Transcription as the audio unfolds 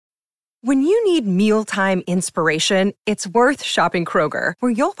When you need mealtime inspiration, it's worth shopping Kroger,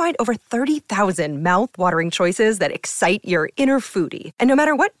 where you'll find over 30,000 mouth-watering choices that excite your inner foodie. And no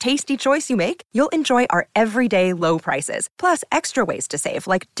matter what tasty choice you make, you'll enjoy our everyday low prices, plus extra ways to save,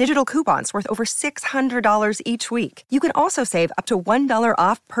 like digital coupons worth over $600 each week. You can also save up to $1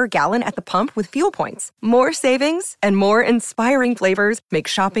 off per gallon at the pump with fuel points. More savings and more inspiring flavors make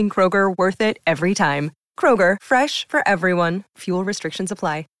shopping Kroger worth it every time. Kroger, fresh for everyone. Fuel restrictions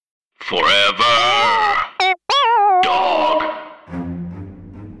apply. Forever Dog.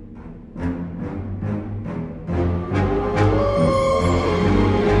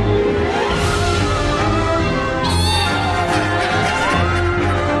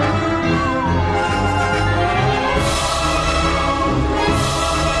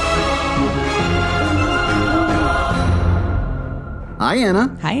 Hi,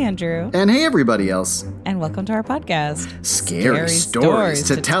 Anna. Hi, Andrew. And hey, everybody else. And welcome to our podcast. Scary stories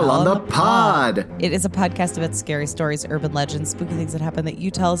to tell on the pod. It is a podcast about scary stories, urban legends, spooky things that happen that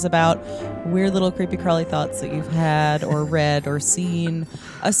you tell us about, weird little creepy crawly thoughts that you've had or read or seen,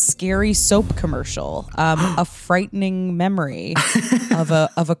 a scary soap commercial, a frightening memory of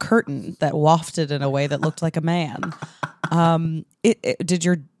a curtain that wafted in a way that looked like a man. Did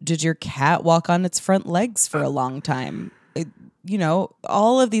your cat walk on its front legs for a long time?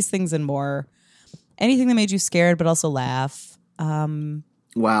 All of these things and more. Anything that made you scared, but also laugh.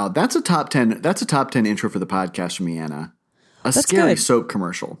 Wow, that's a top 10. That's a top 10 intro for the podcast from me, Anna. That's scary good. Soap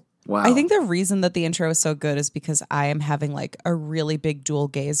commercial. Wow. I think the reason that the intro is so good is because I am having like a really big dual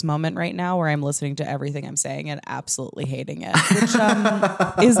gaze moment right now where I'm listening to everything I'm saying and absolutely hating it,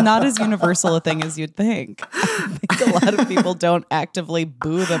 which is not as universal a thing as you'd think. I think a lot of people don't actively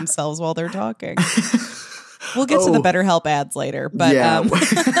boo themselves while they're talking. We'll get to the BetterHelp ads later, but yeah.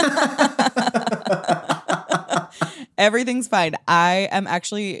 Everything's fine. I am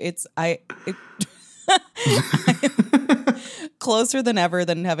actually closer than ever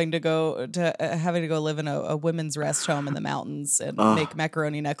than having to go live in a women's rest home in the mountains and make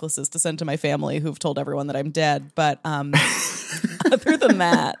macaroni necklaces to send to my family who've told everyone that I'm dead. But other than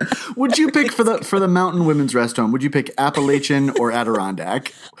that, would you pick for the mountain women's rest home? Would you pick Appalachian or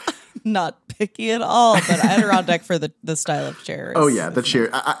Adirondack? Not picky at all, but Adirondack for the style of chairs. Oh yeah, the chair.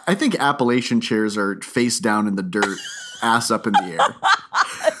 I think Appalachian chairs are face down in the dirt, ass up in the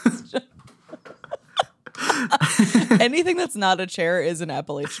air. Anything that's not a chair is an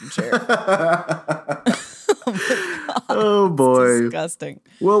Appalachian chair. Oh my God. Oh boy, it's disgusting.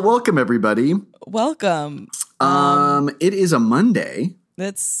 Well, welcome everybody. Welcome. It is a Monday.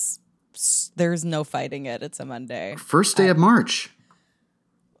 There's no fighting it. It's a Monday. First day of March.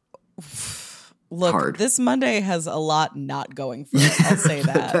 Look, hard. This Monday has a lot not going for it. I'll say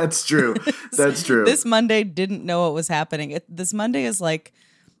that. That's true. That's true. This Monday didn't know what was happening. This Monday is like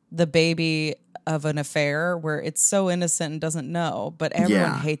the baby of an affair where it's so innocent and doesn't know, but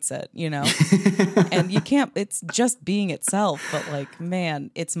everyone hates it, and you can't, it's just being itself. But like, man,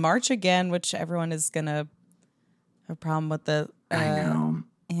 it's March again, which everyone is going to have a problem with I know.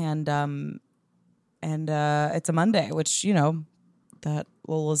 And it's a Monday, which, that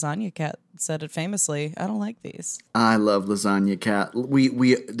little lasagna cat said it famously. I don't like these. I love lasagna cat.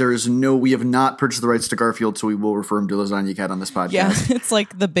 We have not purchased the rights to Garfield, so we will refer him to lasagna cat on this podcast. Yeah, it's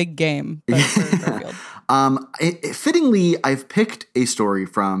like the big game but for Garfield. Fittingly, I've picked a story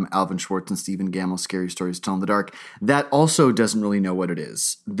from Alvin Schwartz and Stephen Gammell's Scary Stories to Tell in the Dark that also doesn't really know what it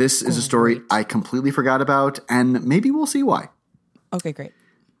is. This is a story I completely forgot about, and maybe we'll see why. Okay, great.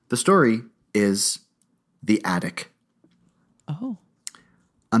 The story is The Attic. Oh.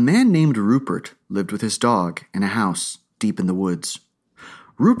 A man named Rupert lived with his dog in a house deep in the woods.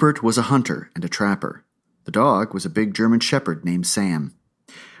 Rupert was a hunter and a trapper. The dog was a big German shepherd named Sam.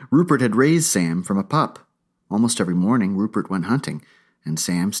 Rupert had raised Sam from a pup. Almost every morning, Rupert went hunting, and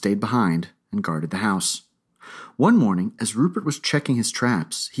Sam stayed behind and guarded the house. One morning, as Rupert was checking his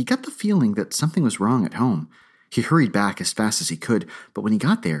traps, he got the feeling that something was wrong at home. He hurried back as fast as he could, but when he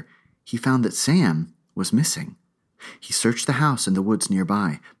got there, he found that Sam was missing. He searched the house and the woods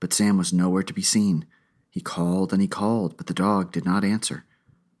nearby, but Sam was nowhere to be seen. He called and he called, but the dog did not answer.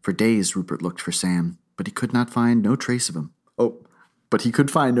 For days, Rupert looked for Sam, but he could not find no trace of him. Oh, but he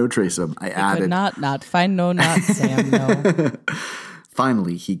could find no trace of him. I added. Could not find not Sam, no.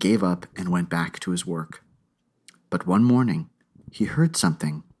 Finally, he gave up and went back to his work. But one morning, he heard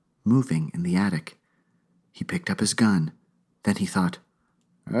something moving in the attic. He picked up his gun. Then he thought,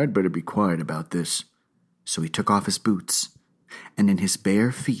 I'd better be quiet about this. So he took off his boots, and in his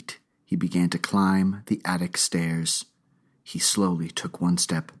bare feet he began to climb the attic stairs. He slowly took one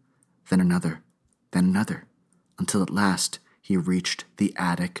step, then another, until at last he he reached the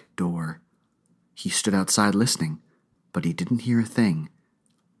attic door. He stood outside listening, but he didn't hear a thing.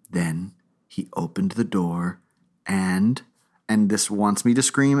 Then he opened the door and this wants me to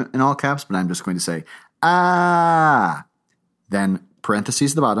scream in all caps, but I'm just going to say, ah! Then,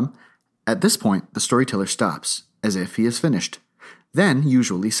 parentheses at the bottom, at this point, the storyteller stops, as if he has finished. Then,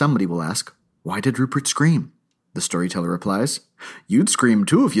 usually, somebody will ask, why did Rupert scream? The storyteller replies, you'd scream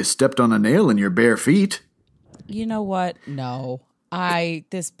too if you stepped on a nail in your bare feet. You know what? No.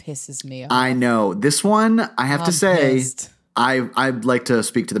 This pisses me off. I know. This one, I have to say, pissed. I'd like to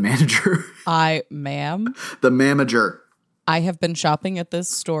speak to the manager. Ma'am, The manager. I have been shopping at this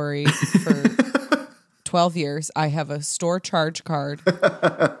store for 12 years. I have a store charge card.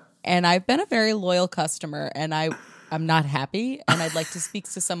 And I've been a very loyal customer, and I'm not happy, and I'd like to speak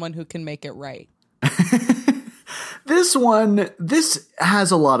to someone who can make it right. This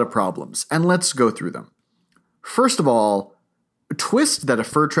has a lot of problems, and let's go through them. First of all, twist that a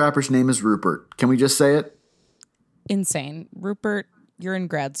fur trapper's name is Rupert. Can we just say it? Insane. Rupert, you're in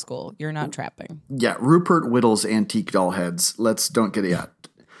grad school. You're not trapping. Yeah, Rupert whittles antique doll heads. Don't get it yet.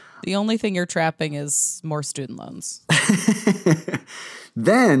 The only thing you're trapping is more student loans.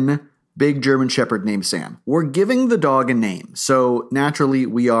 Then, big German Shepherd named Sam. We're giving the dog a name. So naturally,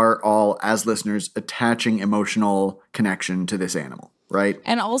 we are all, as listeners, attaching emotional connection to this animal, right?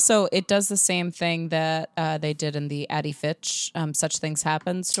 And also, it does the same thing that they did in the Addie Fitch Such Things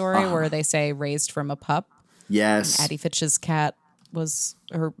Happen story, where they say raised from a pup. Yes. Addie Fitch's cat was,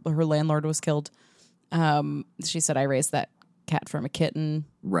 her landlord was killed. She said, I raised that cat from a kitten.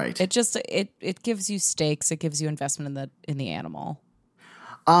 Right. It just, it gives you stakes. It gives you investment in the animal.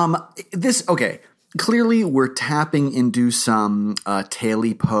 Okay. Clearly, we're tapping into some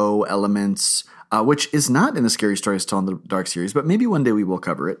Taily Poe elements, which is not in the Scary Stories to Tell in the Dark series, but maybe one day we will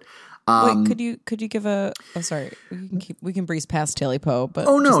cover it. Wait, could you give a? Oh, sorry, we can breeze past Taily Poe, but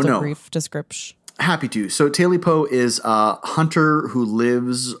no. a brief description. Happy to. So Taily Poe is a hunter who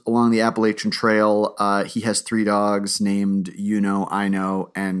lives along the Appalachian Trail. He has 3 dogs named You Know, I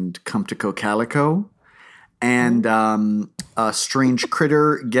Know, and Kumtico Calico. And a strange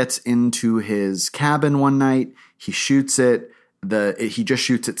critter gets into his cabin one night. He shoots it. He just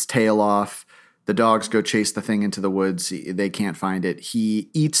shoots its tail off. The dogs go chase the thing into the woods. They can't find it. He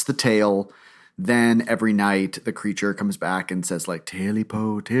eats the tail. Then every night the creature comes back and says like, Taily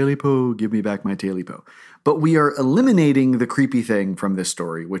Poe, give me back my Taily Poe. But we are eliminating the creepy thing from this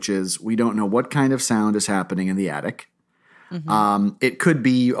story, which is we don't know what kind of sound is happening in the attic. Mm-hmm. It could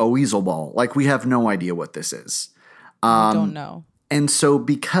be a weasel ball. Like, we have no idea what this is. I don't know. And so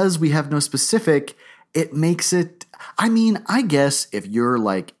because we have no specific, it makes it, I mean, I guess if you're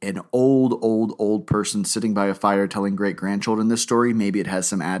like an old person sitting by a fire telling great-grandchildren this story, maybe it has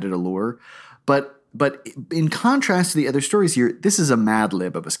some added allure. But in contrast to the other stories here, this is a Mad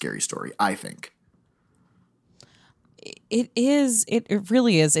Lib of a scary story, I think. It is. It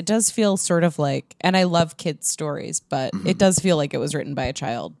really is. It does feel sort of like, and I love kids' stories, but it does feel like it was written by a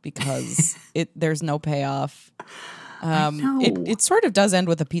child because there's no payoff. It sort of does end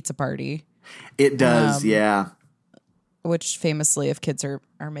with a pizza party. It does, yeah. Which famously, if kids are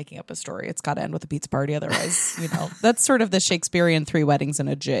making up a story, it's got to end with a pizza party. Otherwise, that's sort of the Shakespearean 3 weddings and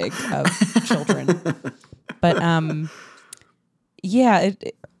a jig of children. But yeah,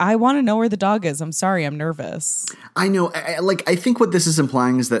 I want to know where the dog is. I'm sorry, I'm nervous. I know. I think what this is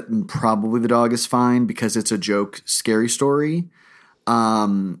implying is that probably the dog is fine because it's a joke, scary story.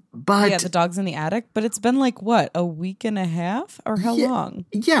 But yeah, the dog's in the attic. But it's been like what, a week and a half, or how long?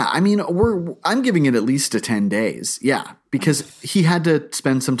 Yeah, I mean, I'm giving it at least 10 days. Yeah, because he had to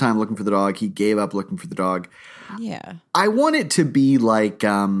spend some time looking for the dog. He gave up looking for the dog. Yeah, I want it to be like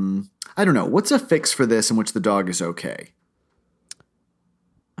I don't know. What's a fix for this in which the dog is okay?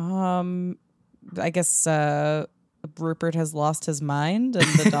 I guess Rupert has lost his mind and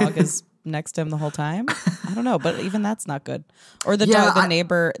the dog is next to him the whole time. I don't know, but even that's not good. Or the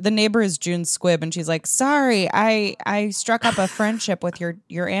neighbor is June Squibb, and she's like, "Sorry, I struck up a friendship with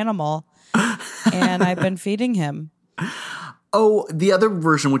your animal, and I've been feeding him." Oh, the other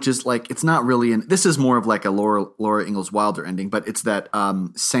version, which is like, it's not really this is more of like a Laura Ingalls Wilder ending, but it's that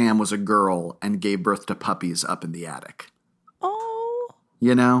Sam was a girl and gave birth to puppies up in the attic. Oh,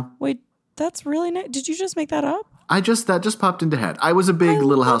 wait, that's really nice. Did you just make that up? That just popped into head. I was a big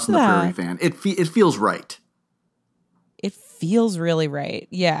Little House on the Prairie fan. It feels right. It feels really right.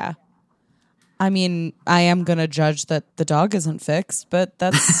 Yeah. I mean, I am going to judge that the dog isn't fixed, but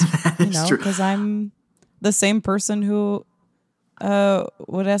that's, because I'm the same person who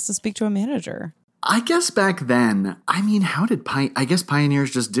would ask to speak to a manager. I guess back then, I mean, how did I guess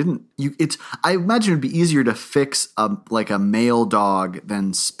pioneers just didn't. I imagine it'd be easier to fix a male dog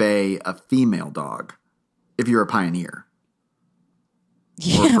than spay a female dog if you're a pioneer.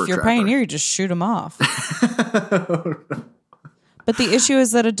 Yeah, if you're a pioneer, you just shoot them off. But the issue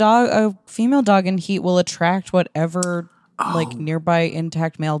is that a female dog in heat will attract whatever nearby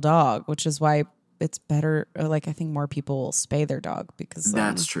intact male dog, which is why it's better. I think more people will spay their dog because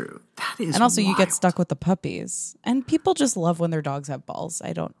that's true. That is, and also wild. You get stuck with the puppies, and people just love when their dogs have balls.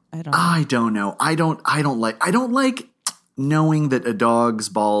 I don't know. I don't like knowing that a dog's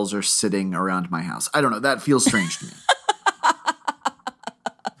balls are sitting around my house. I don't know. That feels strange to me.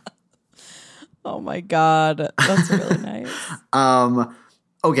 Oh my God. That's really nice.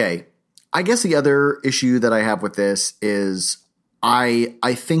 Okay. I guess the other issue that I have with this is I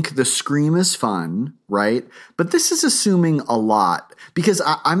think the scream is fun, right? But this is assuming a lot because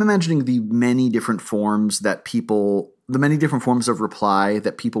I'm imagining the many different forms of reply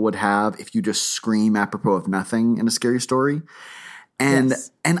that people would have if you just scream apropos of nothing in a scary story. And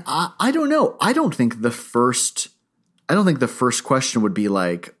I don't know. I don't think the first question would be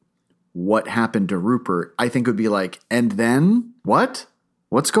like, what happened to Rupert? I think it would be like, and then what?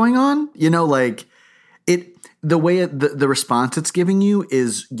 What's going on? The way the response it's giving you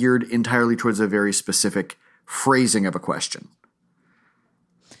is geared entirely towards a very specific phrasing of a question.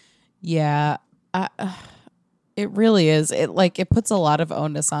 Yeah, it really is. It puts a lot of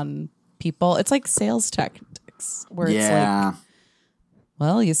onus on people. It's like sales tactics where it's like,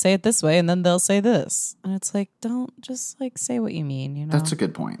 well, you say it this way and then they'll say this. And it's like, don't just say what you mean, you know? That's a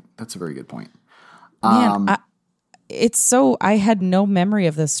good point. That's a very good point. Man, I had no memory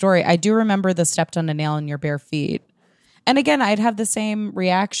of this story. I do remember the stepped on a nail in your bare feet. And again, I'd have the same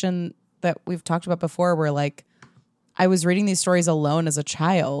reaction that we've talked about before where I was reading these stories alone as a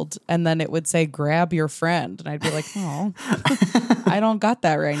child and then it would say, grab your friend. And I'd be like, oh, I don't got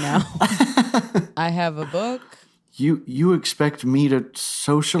that right now. I have a book. You expect me to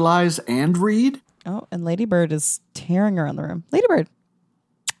socialize and read? Oh, and Ladybird is tearing around the room. Ladybird.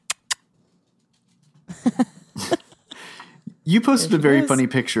 You posted a very funny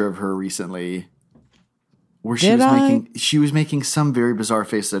picture of her recently where she was making some very bizarre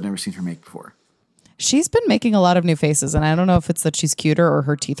face that I've never seen her make before. She's been making a lot of new faces, and I don't know if it's that she's cuter or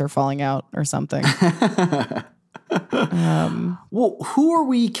her teeth are falling out or something. Well, who are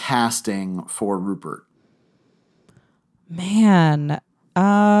we casting for Rupert? Man,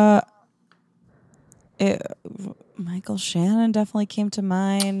 Michael Shannon definitely came to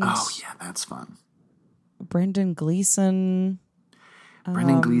mind. Oh yeah, that's fun. Brendan Gleeson.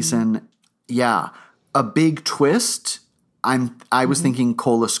 Yeah, a big twist. I was thinking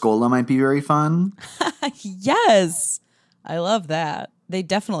Cola Scola might be very fun. Yes, I love that. They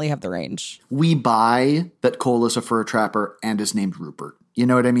definitely have the range. We buy that Cola's a fur trapper and is named Rupert. You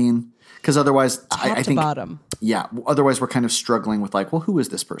know what I mean? Because otherwise, I think bottom. Yeah. Otherwise, we're kind of struggling with who is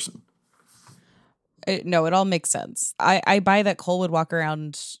this person? No, it all makes sense. I buy that Cole would walk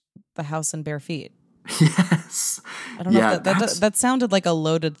around the house in bare feet. Yes. I don't know if that sounded like a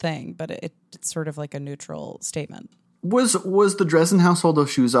loaded thing, but it's sort of like a neutral statement. Was the Dresden household of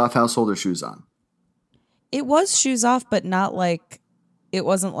shoes off household or shoes on? It was shoes off, but not it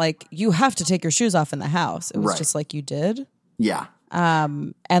wasn't like you have to take your shoes off in the house. It was just like you did. Yeah.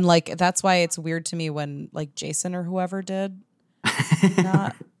 And that's why it's weird to me when Jason or whoever did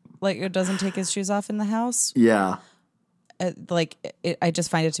not it doesn't take his shoes off in the house. Yeah. I just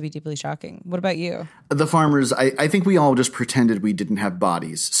find it to be deeply shocking. What about you? The farmers, I think we all just pretended we didn't have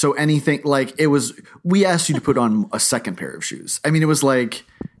bodies. So anything we asked you to put on a second pair of shoes. I mean, it was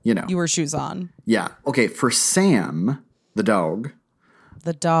you were shoes on. Yeah. Okay. For Sam, the dog.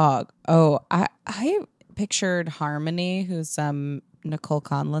 The dog. Oh, I pictured Harmony, who's Nicole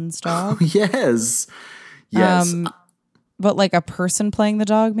Conlon's dog. Oh, yes. Yes. But a person playing the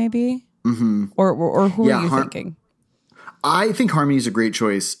dog, maybe? Mm-hmm. Or who are you thinking? I think Harmony is a great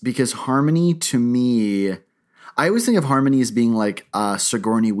choice because Harmony, to me, I always think of Harmony as being like a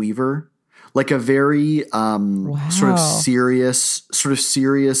Sigourney Weaver, like a very sort of serious,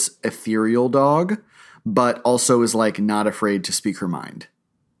 ethereal dog, but also is not afraid to speak her mind.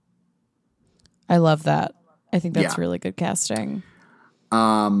 I love that. I think that's really good casting.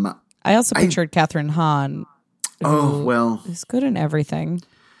 I also pictured Catherine Hahn. Oh, well. Who's good in everything.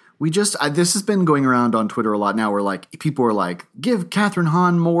 This has been going around on Twitter a lot now where people are like, give Catherine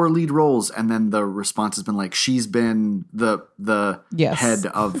Hahn more lead roles. And then the response has been she's been the head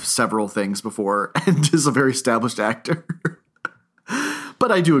of several things before and is a very established actor.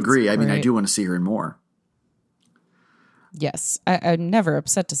 But I do agree. I mean, I do want to see her in more. Yes. I'm never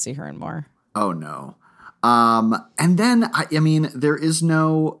upset to see her in more. Oh, no. And then, I mean, there is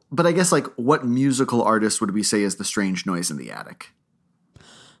no, but I guess like what musical artist would we say is the strange noise in the attic?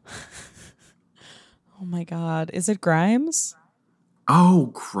 Oh my God. Is it Grimes?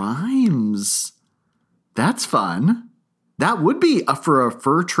 Oh, Grimes. That's fun. That would be for a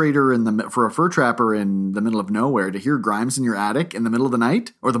fur trader for a fur trapper in the middle of nowhere to hear Grimes in your attic in the middle of the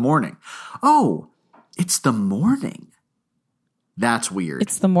night or the morning. Oh, it's the morning. That's weird.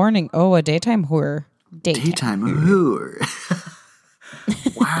 It's the morning. Oh, a daytime whore. Daytime whore.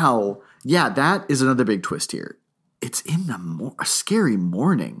 Wow. Yeah, that is another big twist here. It's in a scary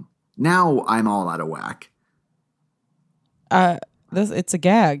morning. Now I'm all out of whack. It's a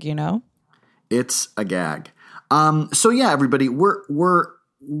gag, you know? It's a gag. So yeah, everybody, we're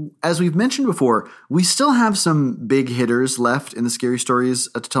as we've mentioned before, we still have some big hitters left in the Scary Stories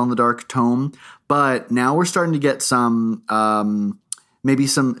to Tell in the Dark tome, but now we're starting to get some, maybe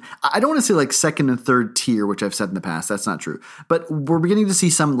some, I don't want to say like second and third tier, which I've said in the past. That's not true. But we're beginning to see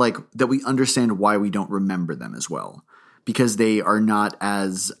some like that we understand why we don't remember them as well, because they are not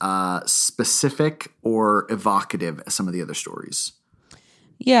as specific or evocative as some of the other stories.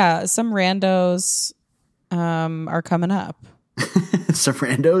 Yeah, some randos are coming up. Some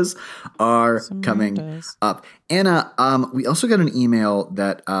randos are coming up. Anna, we also got an email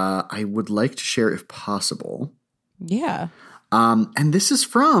that I would like to share if possible. Yeah. And this is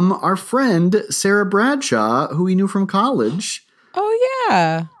from our friend Sarah Bradshaw, who we knew from college. Oh,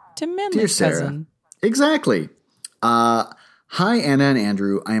 yeah. Tim Manley's cousin. Exactly. Hi, Anna and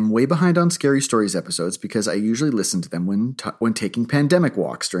Andrew. I am way behind on Scary Stories episodes because I usually listen to them when taking pandemic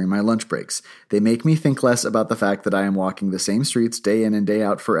walks during my lunch breaks. They make me think less about the fact that I am walking the same streets day in and day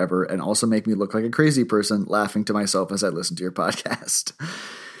out forever, and also make me look like a crazy person laughing to myself as I listen to your podcast.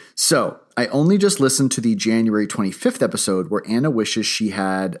 So, I only just listened to the January 25th episode where Anna wishes she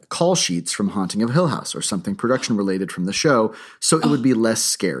had call sheets from Haunting of Hill House or something production related from the show, so it would be less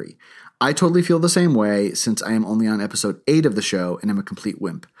scary. I totally feel the same way since I am only on episode 8 of the show and am a complete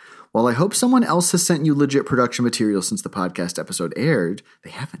wimp. While I hope someone else has sent you legit production material since the podcast episode aired, they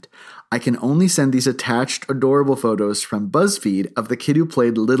haven't. I can only send these attached adorable photos from BuzzFeed of the kid who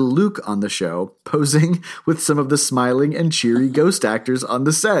played Little Luke on the show, posing with some of the smiling and cheery ghost actors on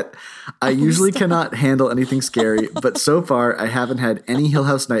the set. I usually cannot handle anything scary, but so far I haven't had any Hill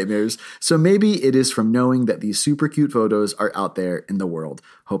House nightmares, so maybe it is from knowing that these super cute photos are out there in the world.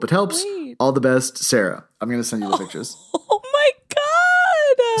 Hope it helps. Wait. All the best, Sarah. I'm going to send you the pictures. Oh my God.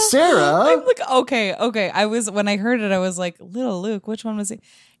 Sarah. I'm like, okay. When I heard it, I was like, Little Luke, which one was he?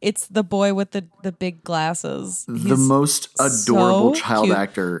 It's the boy with the big glasses. The most adorable child cute,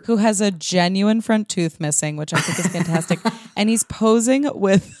 actor. Who has a genuine front tooth missing, which I think is fantastic. And he's posing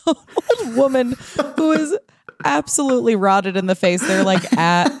with a woman who is absolutely rotted in the face. They're like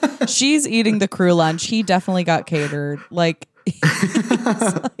she's eating the crew lunch. He definitely got catered. Like, he's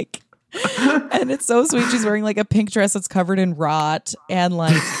like, and it's so sweet. She's wearing like a pink dress that's covered in rot, and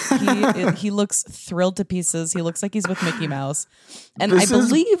like he looks thrilled to pieces. He looks like he's with Mickey Mouse, and I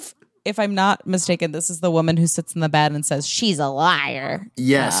believe, if I'm not mistaken, this is the woman who sits in the bed and says she's a liar.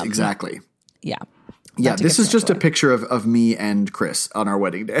 Yes, exactly. Yeah. Yeah, this is just a picture of me and Chris on our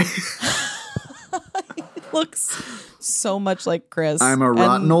wedding day. He looks so much like Chris. I'm a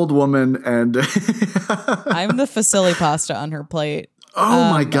rotten old woman, and I'm the fusilli pasta on her plate.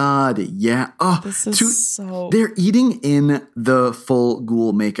 Oh my God. Yeah. Oh, this is so... They're eating in the full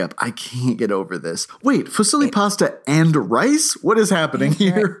ghoul makeup. I can't get over this. Wait, fusilli pasta and rice? What is happening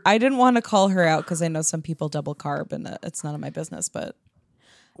here? I didn't want to call her out because I know some people double carb and it's none of my business, but...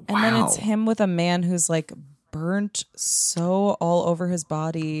 And then it's him with a man who's like burnt so all over his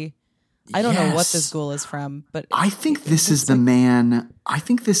body. I don't know what this ghoul is from, but... I think this is the man... I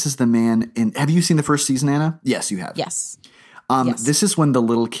think this is the man in... Have you seen the first season, Anna? Yes, you have. Yes. This is when the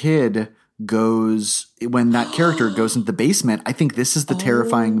little kid when that character goes into the basement. I think this is the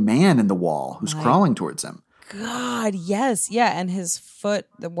terrifying man in the wall who's crawling towards him. God, yes. Yeah, and his foot,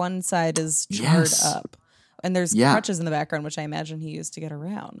 the one side is charred up. And there's crutches in the background, which I imagine he used to get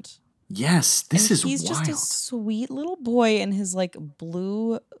around. Yes, he's wild. Just a sweet little boy in his like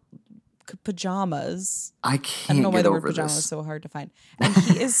blue pajamas. I can't I don't know why get the over word pajama this. is so hard to find. And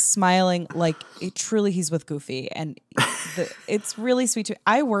he is smiling like truly he's with Goofy. And it's really sweet too.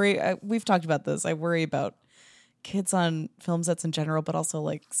 I worry, we've talked about this. I worry about kids on film sets in general, but also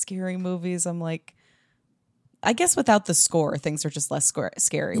like scary movies. I'm like, I guess without the score, things are just less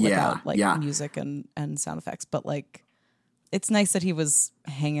scary without like music and sound effects. But like, it's nice that he was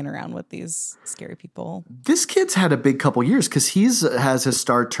hanging around with these scary people. This kid's had a big couple years because has his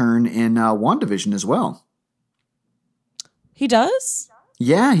star turn in WandaVision as well. He does?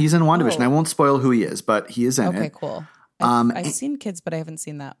 Yeah, he's in WandaVision. Oh. I won't spoil who he is, but he is in Okay, it. cool. Um, I've seen Kids, but I haven't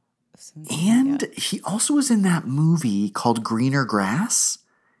seen that. And he also was in that movie called Greener Grass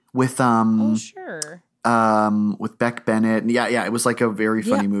with Sure. with Beck Bennett. Yeah, it was like a very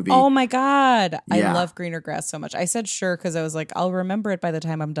funny movie. Oh my God. Yeah. I love Greener Grass so much. I said sure because I was like, I'll remember it by the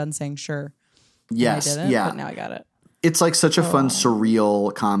time I'm done saying sure. Yes, And I didn't, yeah. but now I got it. It's like such a fun,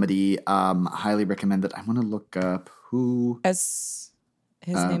 surreal comedy. Highly recommend it. I want to look up who. His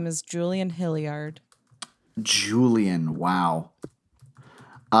name is Julian Hilliard. Julian, wow.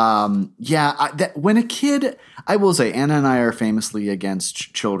 When a kid, I will say, Anna and I are famously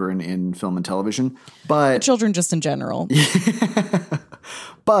against children in film and television, but Children just in general.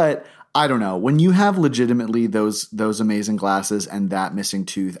 but I don't know. When you have legitimately those amazing glasses and that missing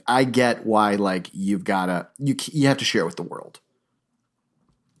tooth, I get why like you have to share with the world.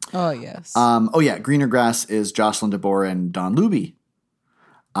 Oh, yes. Greener Grass is Jocelyn DeBoer and Don Luby.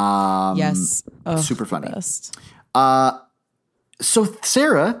 Yes. Super funny. Best. So,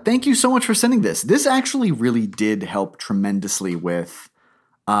 Sarah, thank you so much for sending this. This actually really did help tremendously with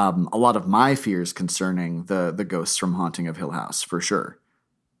a lot of my fears concerning the ghosts from Haunting of Hill House, for sure.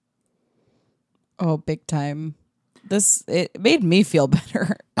 Oh, big time. It made me feel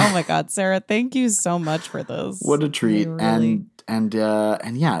better. Oh my God, Sarah, thank you so much for this. What a treat. Really... And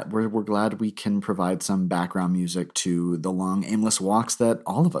yeah, we're glad we can provide some background music to the long, aimless walks that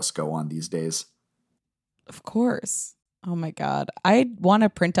all of us go on these days. Of course. Oh my God. I want to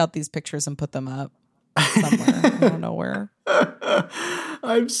print out these pictures and put them up somewhere. I don't know where.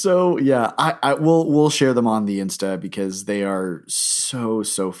 I'm so, yeah, we'll share them on the Insta because they are so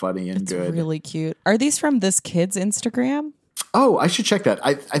funny and It's good. really cute. Are these from this kid's Instagram? Oh, I should check that.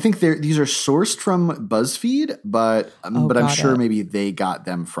 I think these are sourced from BuzzFeed, but I'm sure maybe they got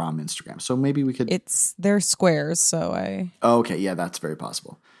them from Instagram. So maybe we could. They're squares, so I. Oh, okay, yeah, that's very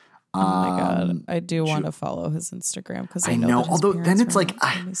possible. Oh my God, I do want to follow his Instagram because I know. Although then it's like,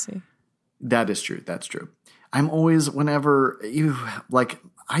 let me see. That is true. That's true. I'm always, whenever you like,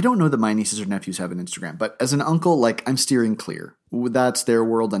 I don't know that my nieces or nephews have an Instagram, but as an uncle, like I'm steering clear. That's their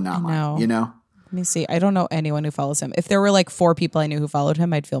world and not mine. You know. Let me see. I don't know anyone who follows him. If there were like 4 people I knew who followed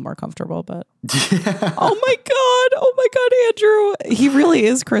him, I'd feel more comfortable. But oh my God, Andrew, he really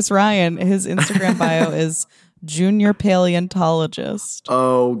is Chris Ryan. His Instagram bio is junior paleontologist.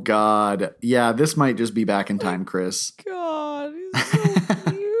 Oh God, yeah, this might just be back in time, Chris. God, he's so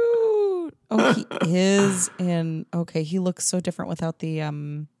cute. Oh, he is in. Okay, he looks so different without the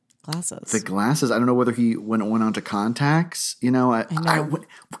glasses. The glasses. I don't know whether he went on to contacts. You know,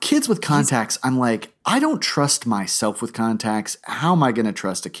 kids with contacts. I'm like, I don't trust myself with contacts. How am I going to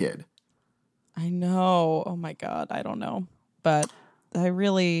trust a kid? I know. Oh my God, I don't know, but I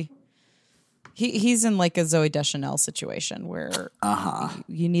really. He's in like a Zooey Deschanel situation where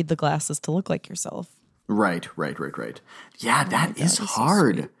you need the glasses to look like yourself. Right. Yeah, that is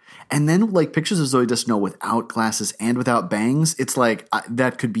hard. So and then like pictures of Zooey Deschanel without glasses and without bangs, it's like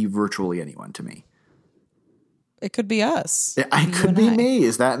that could be virtually anyone to me. It could be us. It could be me.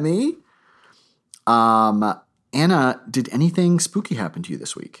 Is that me? Anna, did anything spooky happen to you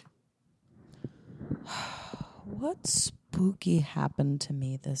this week? What spooky happened to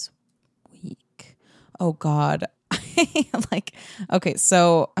me this week? Oh God. Okay,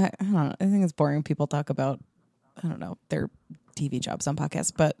 so I don't know. I think it's boring when people talk about, I don't know, their TV jobs on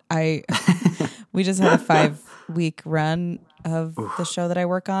podcasts, but we just had a 5-week run of the show that I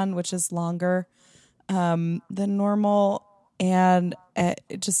work on, which is longer than normal. And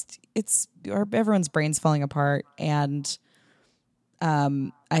everyone's brain's falling apart. And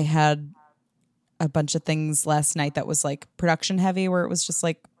I had a bunch of things last night that was like production heavy, where it was just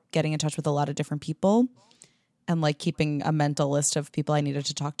like getting in touch with a lot of different people and like keeping a mental list of people I needed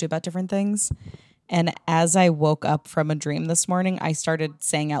to talk to about different things. And as I woke up from a dream this morning, I started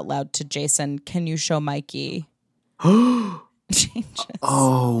saying out loud to Jason, "Can you show Mikey?" Changes.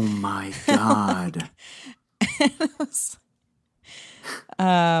 Oh my God. It was,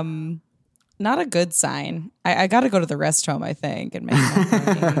 not a good sign. I got to go to the rest home, I think, and make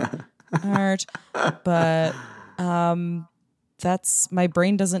my art. But that's, my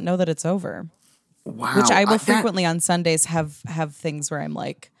brain doesn't know that it's over. Wow. Which I will frequently on Sundays have things where I'm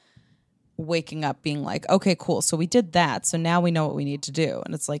like waking up being like, okay, cool. So we did that. So now we know what we need to do.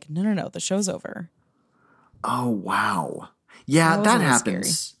 And it's like, no, the show's over. Oh, wow. Yeah, that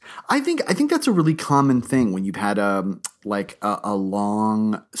happens. Scary. I think that's a really common thing when you've had a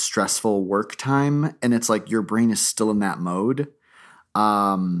long, stressful work time and it's like your brain is still in that mode.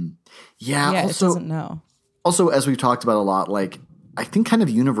 Also, it doesn't know. Also, as we've talked about a lot, like I think kind of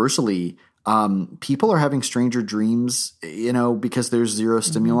universally, people are having stranger dreams, because there's zero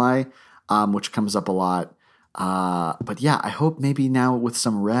stimuli, which comes up a lot. But yeah, I hope maybe now with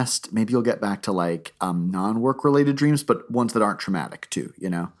some rest, maybe you'll get back to like non-work related dreams, but ones that aren't traumatic too,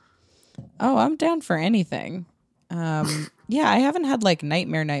 Oh, I'm down for anything. Yeah, I haven't had like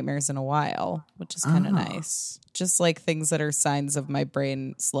nightmares in a while, which is kind of nice. Just like things that are signs of my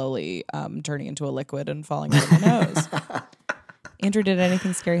brain slowly turning into a liquid and falling out of my nose. Andrew, did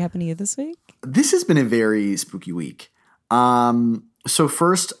anything scary happen to you this week? This has been a very spooky week. So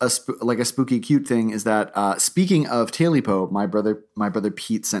first, a spooky cute thing is that speaking of Tailypo, my brother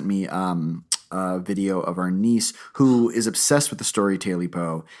Pete sent me a video of our niece who is obsessed with the story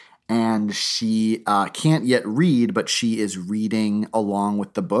Tailypo, and she can't yet read, but she is reading along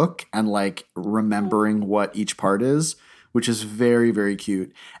with the book and like remembering what each part is, which is very, very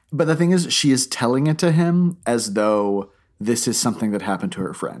cute. But the thing is, she is telling it to him as though this is something that happened to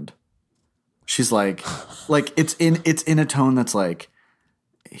her friend. She's like it's in a tone that's like,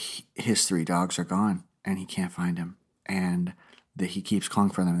 his 3 dogs are gone and he can't find them, and he keeps calling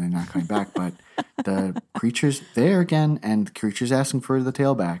for them and they're not coming back, but the creature's there again and the creature's asking for the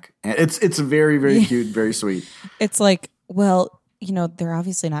tail back. And it's very, very cute, very sweet. It's like, well, they're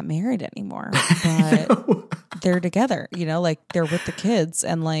obviously not married anymore, but they're together, like they're with the kids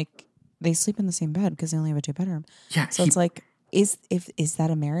and like they sleep in the same bed because they only have a 2-bedroom. Yeah. So it's like, is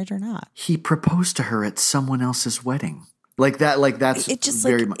that a marriage or not? He proposed to her at someone else's wedding. Like that, like that's it just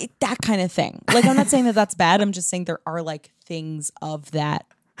very like that kind of thing. Like, I'm not saying that that's bad. I'm just saying there are like things of that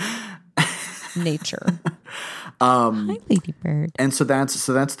nature. Hi, Ladybird. And so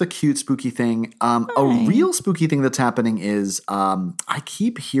that's the cute spooky thing. A real spooky thing that's happening is I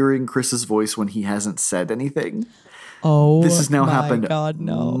keep hearing Chris's voice when he hasn't said anything. Oh, this has now happened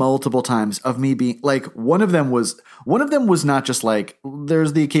no. multiple times of me being like, one of them was not just like,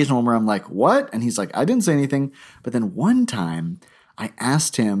 there's the occasional one where I'm like, what? And he's like, I didn't say anything. But then one time I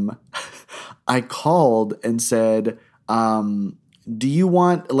asked him, I called and said, do you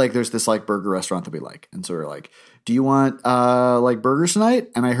want, like, there's this like burger restaurant that we like. And so we're like, do you want like burgers tonight?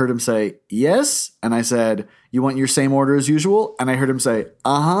 And I heard him say, yes. And I said, you want your same order as usual? And I heard him say,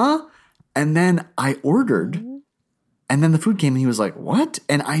 uh-huh. And then I ordered. And then the food came and he was like, what?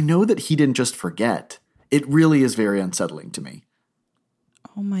 And I know that he didn't just forget. It really is very unsettling to me.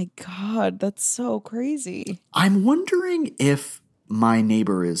 Oh my God, that's so crazy. I'm wondering if my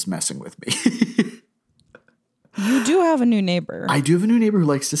neighbor is messing with me. You do have a new neighbor. I do have a new neighbor who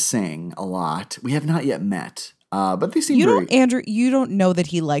likes to sing a lot. We have not yet met, but they seem Andrew, you don't know that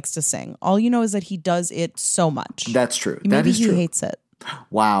he likes to sing. All you know is that he does it so much. That's true. Maybe he hates it.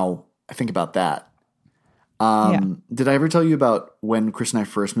 Wow. I think about that. Did I ever tell you about when Chris and I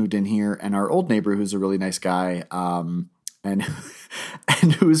first moved in here, and our old neighbor, who's a really nice guy, and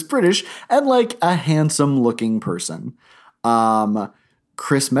who's British and like a handsome looking person.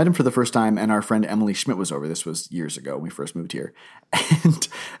 Chris met him for the first time, and our friend Emily Schmidt was over. This was years ago when we first moved here.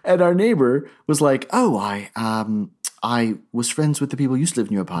 And our neighbor was like, oh, I was friends with the people who used to live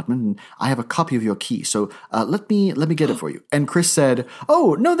in your apartment, and I have a copy of your key. So let me get it for you. And Chris said,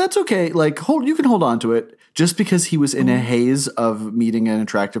 oh, no, that's okay. Like, you can hold on to it, just because he was in a haze of meeting an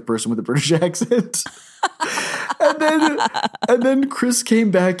attractive person with a British accent. and then Chris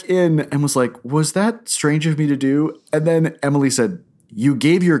came back in and was like, was that strange of me to do? And then Emily said, you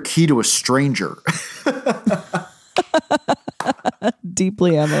gave your key to a stranger.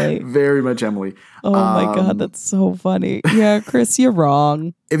 Deeply Emily. Very much Emily. Oh my God, that's so funny. Yeah, Chris, you're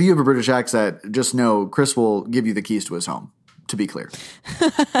wrong. If you have a British accent, just know Chris will give you the keys to his home, to be clear.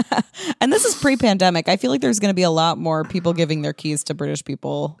 And this is pre-pandemic. I feel like there's going to be a lot more people giving their keys to British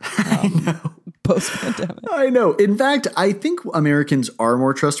people post-pandemic. I know. In fact, I think Americans are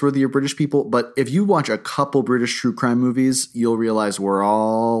more trustworthy of British people, but if you watch a couple British true crime movies, you'll realize we're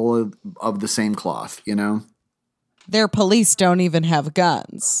all of the same cloth, you know? Their police don't even have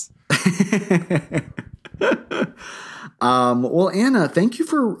guns. Well, Anna, thank you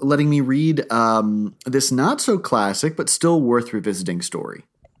for letting me read this not so classic, but still worth revisiting story.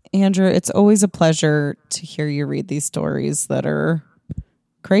 Andrew, it's always a pleasure to hear you read these stories that are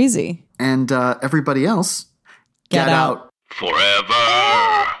crazy. And everybody else, get out.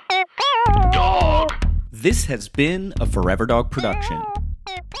 Forever Dog. This has been a Forever Dog production.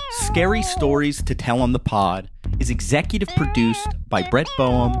 Scary Stories to Tell on the Pod is executive produced by Brett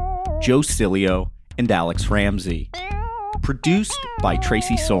Boehm, Joe Cilio, and Alex Ramsey. Produced by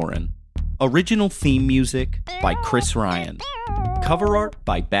Tracy Soren. Original theme music by Chris Ryan. Cover art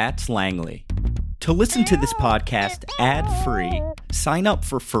by Bats Langley. To listen to this podcast ad-free, Sign up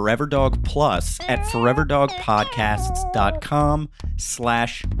for Forever Dog Plus at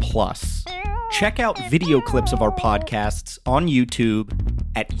foreverdogpodcasts.com/plus. Check out video clips of our podcasts on YouTube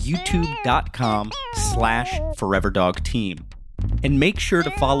at youtube.com/foreverdogteam. And make sure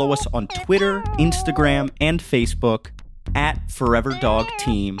to follow us on Twitter, Instagram, and Facebook at Forever Dog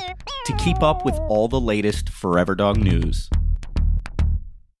Team to keep up with all the latest Forever Dog news.